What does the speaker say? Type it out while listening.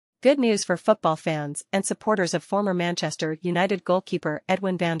Good news for football fans and supporters of former Manchester United goalkeeper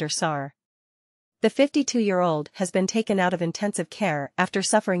Edwin van der Sar. The 52-year-old has been taken out of intensive care after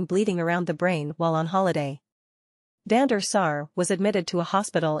suffering bleeding around the brain while on holiday. Van der Sar was admitted to a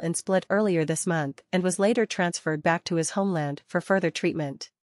hospital in Split earlier this month and was later transferred back to his homeland for further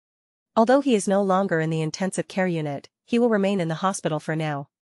treatment. Although he is no longer in the intensive care unit, he will remain in the hospital for now.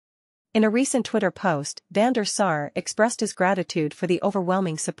 In a recent Twitter post, Van der Sar expressed his gratitude for the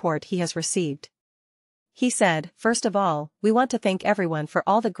overwhelming support he has received. He said, "First of all, we want to thank everyone for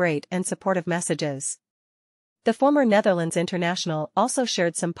all the great and supportive messages." The former Netherlands international also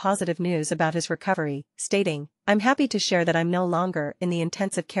shared some positive news about his recovery, stating, "I'm happy to share that I'm no longer in the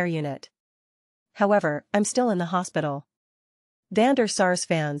intensive care unit. However, I'm still in the hospital." Van der Sar's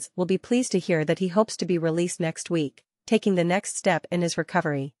fans will be pleased to hear that he hopes to be released next week, taking the next step in his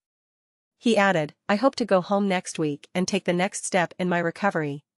recovery. He added, "I hope to go home next week and take the next step in my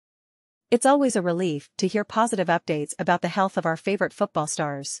recovery." It's always a relief to hear positive updates about the health of our favorite football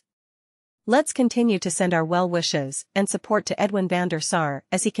stars. Let's continue to send our well wishes and support to Edwin van der Sar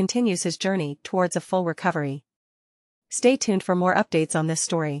as he continues his journey towards a full recovery. Stay tuned for more updates on this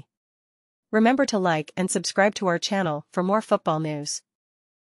story. Remember to like and subscribe to our channel for more football news.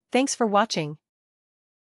 Thanks for watching.